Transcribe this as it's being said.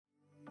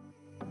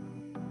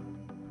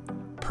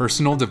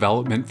Personal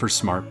development for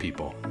smart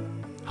people,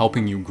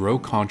 helping you grow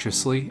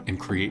consciously and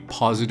create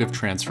positive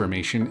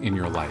transformation in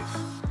your life.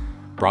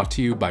 Brought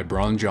to you by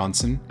Braun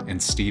Johnson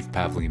and Steve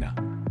Pavlina.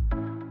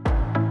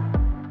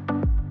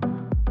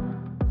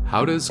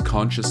 How does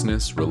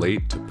consciousness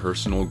relate to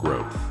personal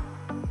growth?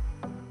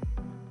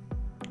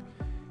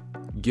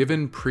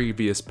 Given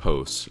previous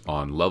posts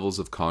on levels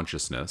of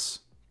consciousness,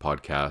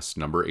 podcast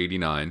number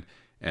 89,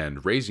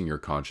 and raising your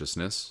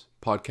consciousness,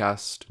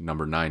 podcast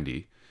number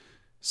 90,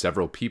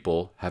 several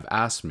people have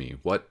asked me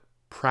what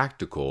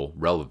practical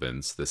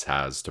relevance this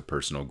has to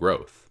personal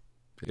growth.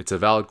 It's a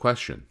valid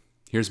question.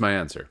 Here's my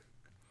answer.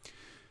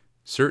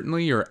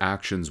 Certainly your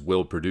actions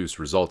will produce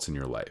results in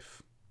your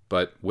life,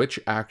 but which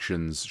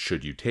actions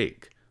should you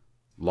take?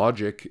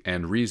 Logic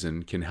and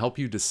reason can help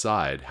you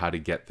decide how to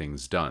get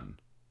things done,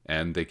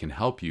 and they can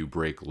help you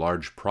break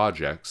large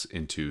projects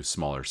into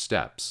smaller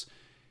steps.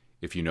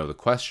 If you know the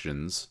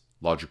questions,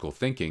 logical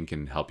thinking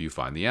can help you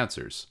find the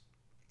answers.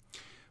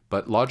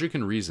 But logic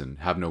and reason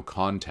have no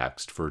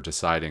context for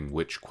deciding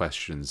which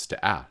questions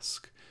to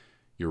ask.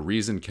 Your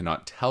reason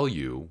cannot tell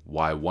you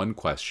why one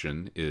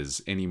question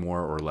is any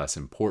more or less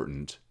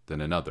important than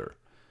another.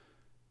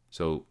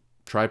 So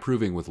try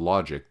proving with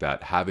logic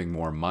that having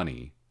more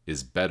money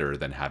is better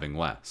than having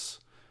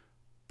less.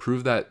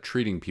 Prove that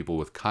treating people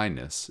with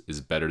kindness is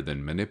better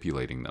than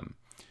manipulating them.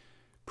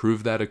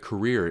 Prove that a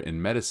career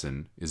in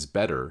medicine is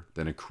better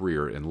than a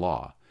career in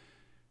law.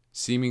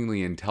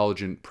 Seemingly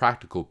intelligent,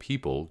 practical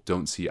people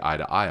don't see eye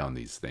to eye on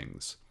these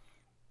things.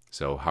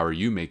 So how are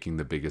you making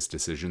the biggest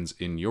decisions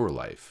in your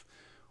life?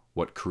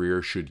 What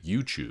career should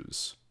you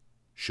choose?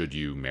 Should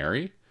you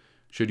marry?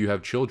 Should you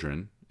have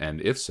children?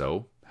 And if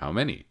so, how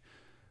many?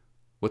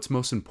 What's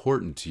most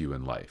important to you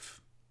in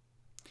life?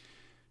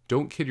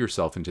 Don't kid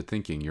yourself into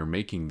thinking you're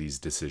making these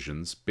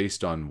decisions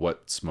based on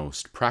what's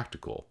most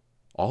practical.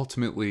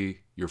 Ultimately,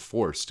 you're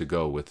forced to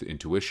go with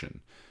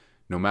intuition.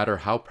 No matter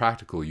how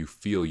practical you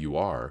feel you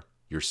are,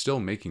 you're still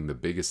making the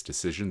biggest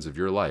decisions of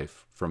your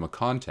life from a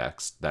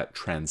context that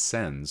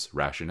transcends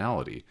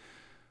rationality.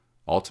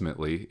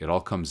 Ultimately, it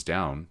all comes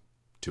down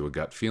to a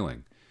gut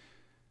feeling.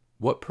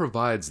 What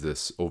provides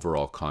this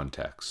overall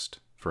context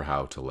for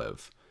how to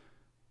live?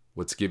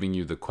 What's giving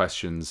you the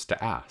questions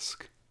to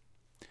ask?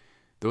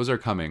 Those are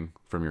coming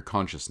from your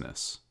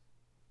consciousness.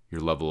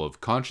 Your level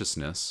of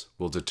consciousness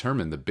will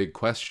determine the big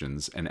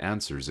questions and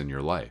answers in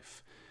your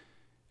life.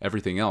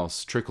 Everything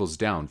else trickles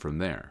down from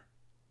there.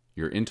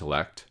 Your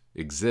intellect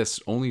exists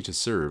only to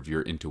serve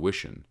your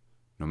intuition,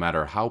 no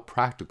matter how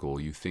practical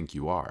you think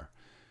you are.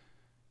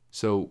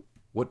 So,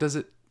 what does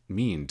it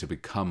mean to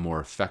become more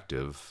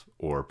effective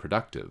or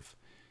productive?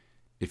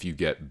 If you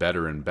get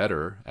better and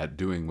better at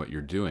doing what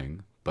you're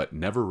doing, but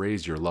never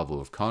raise your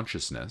level of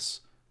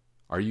consciousness,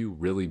 are you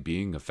really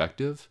being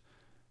effective?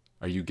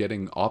 Are you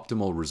getting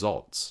optimal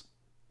results?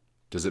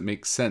 Does it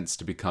make sense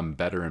to become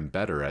better and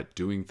better at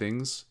doing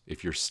things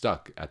if you're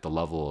stuck at the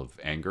level of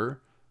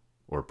anger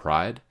or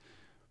pride?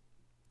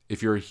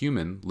 If you're a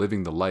human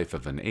living the life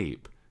of an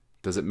ape,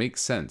 does it make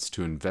sense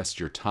to invest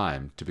your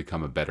time to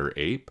become a better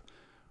ape?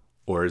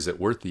 Or is it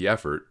worth the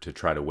effort to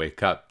try to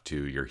wake up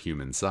to your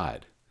human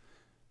side?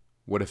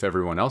 What if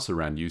everyone else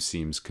around you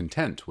seems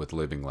content with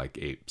living like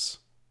apes?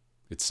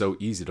 It's so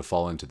easy to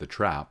fall into the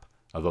trap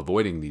of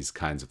avoiding these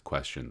kinds of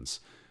questions,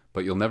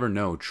 but you'll never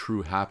know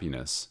true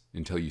happiness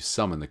until you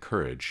summon the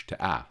courage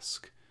to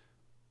ask.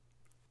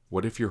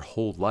 What if your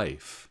whole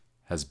life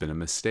has been a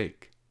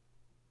mistake?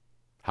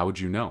 How would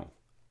you know?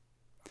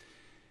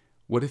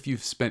 What if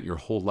you've spent your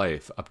whole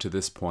life up to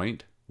this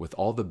point with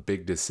all the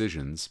big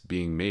decisions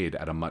being made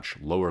at a much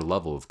lower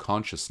level of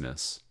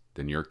consciousness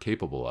than you're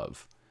capable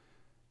of?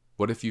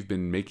 What if you've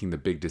been making the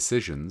big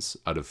decisions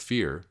out of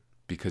fear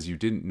because you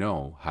didn't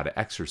know how to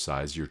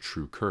exercise your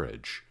true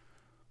courage?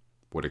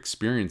 What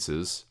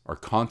experiences are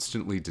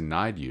constantly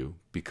denied you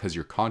because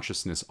your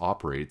consciousness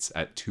operates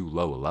at too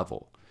low a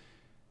level?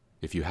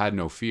 If you had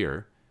no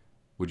fear,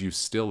 would you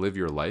still live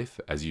your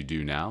life as you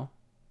do now?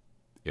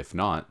 If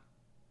not,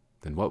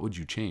 then what would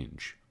you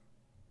change?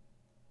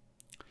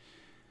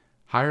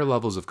 Higher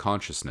levels of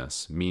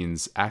consciousness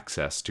means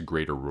access to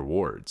greater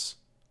rewards.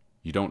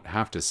 You don't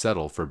have to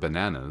settle for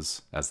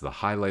bananas as the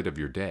highlight of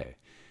your day.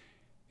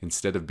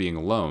 Instead of being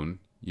alone,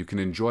 you can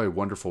enjoy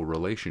wonderful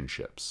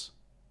relationships.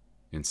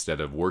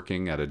 Instead of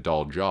working at a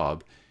dull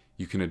job,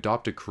 you can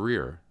adopt a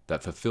career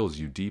that fulfills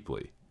you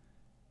deeply.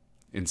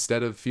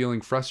 Instead of feeling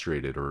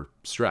frustrated or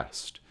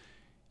stressed,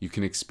 you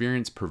can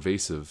experience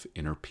pervasive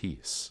inner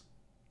peace.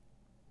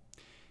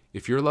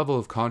 If your level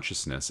of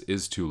consciousness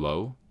is too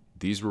low,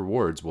 these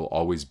rewards will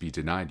always be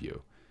denied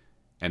you,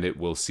 and it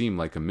will seem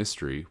like a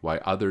mystery why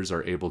others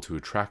are able to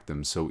attract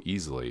them so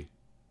easily,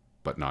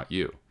 but not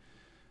you.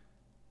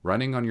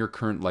 Running on your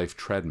current life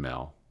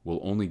treadmill will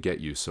only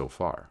get you so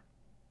far.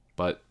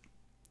 But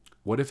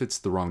what if it's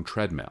the wrong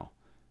treadmill?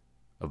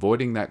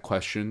 Avoiding that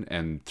question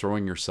and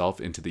throwing yourself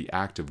into the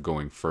act of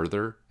going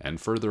further and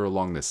further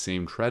along the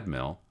same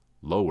treadmill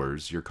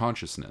lowers your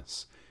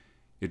consciousness.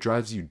 It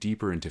drives you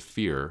deeper into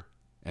fear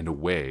and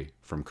away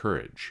from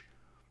courage.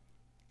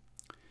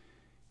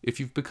 If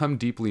you've become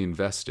deeply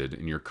invested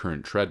in your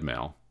current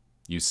treadmill,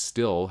 you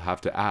still have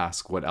to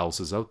ask what else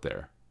is out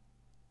there.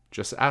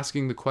 Just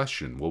asking the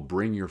question will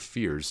bring your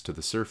fears to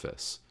the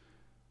surface,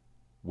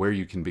 where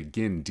you can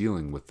begin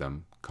dealing with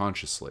them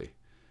consciously.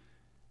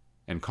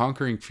 And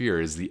conquering fear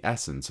is the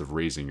essence of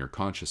raising your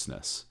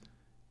consciousness.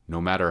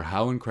 No matter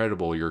how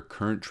incredible your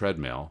current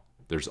treadmill,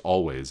 there's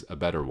always a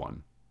better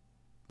one.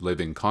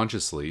 Living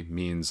consciously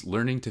means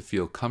learning to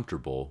feel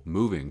comfortable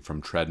moving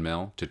from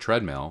treadmill to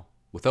treadmill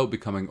without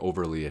becoming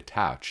overly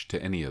attached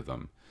to any of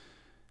them.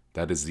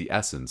 That is the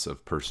essence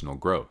of personal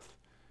growth.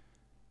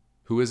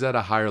 Who is at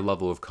a higher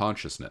level of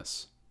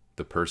consciousness?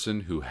 The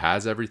person who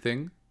has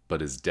everything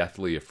but is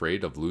deathly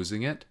afraid of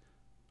losing it?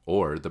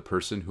 Or the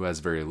person who has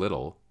very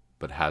little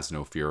but has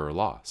no fear or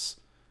loss?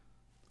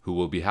 Who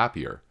will be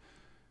happier?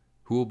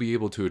 Who will be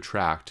able to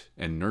attract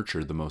and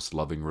nurture the most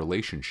loving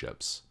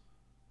relationships?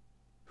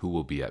 Who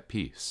will be at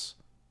peace?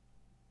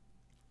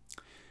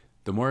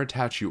 The more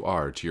attached you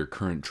are to your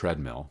current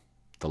treadmill,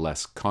 the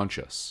less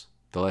conscious,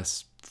 the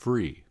less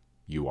free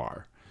you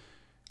are.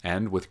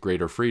 And with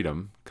greater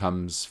freedom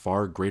comes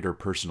far greater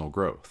personal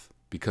growth,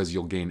 because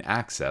you'll gain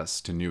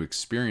access to new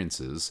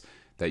experiences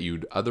that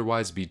you'd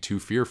otherwise be too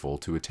fearful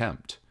to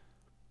attempt.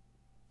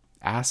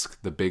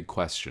 Ask the big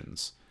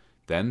questions,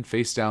 then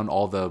face down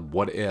all the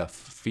what-if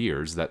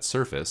fears that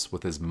surface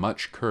with as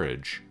much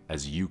courage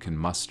as you can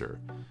muster.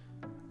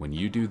 When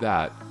you do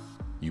that,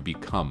 you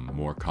become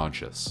more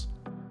conscious.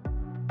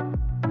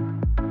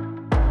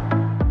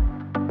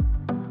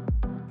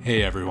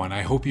 Hey everyone,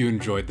 I hope you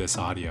enjoyed this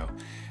audio.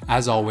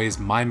 As always,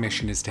 my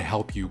mission is to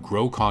help you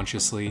grow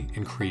consciously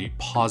and create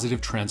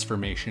positive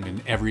transformation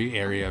in every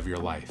area of your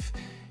life.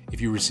 If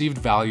you received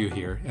value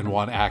here and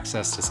want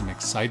access to some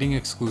exciting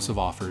exclusive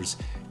offers,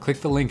 click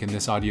the link in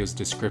this audio's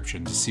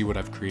description to see what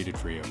I've created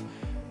for you.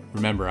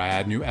 Remember, I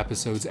add new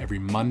episodes every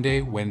Monday,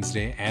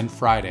 Wednesday, and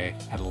Friday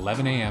at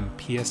 11 a.m.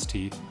 PST,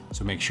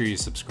 so make sure you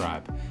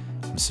subscribe.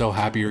 I'm so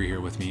happy you're here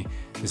with me.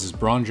 This is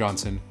Braun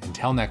Johnson.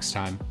 Until next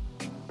time,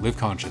 live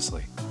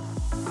consciously.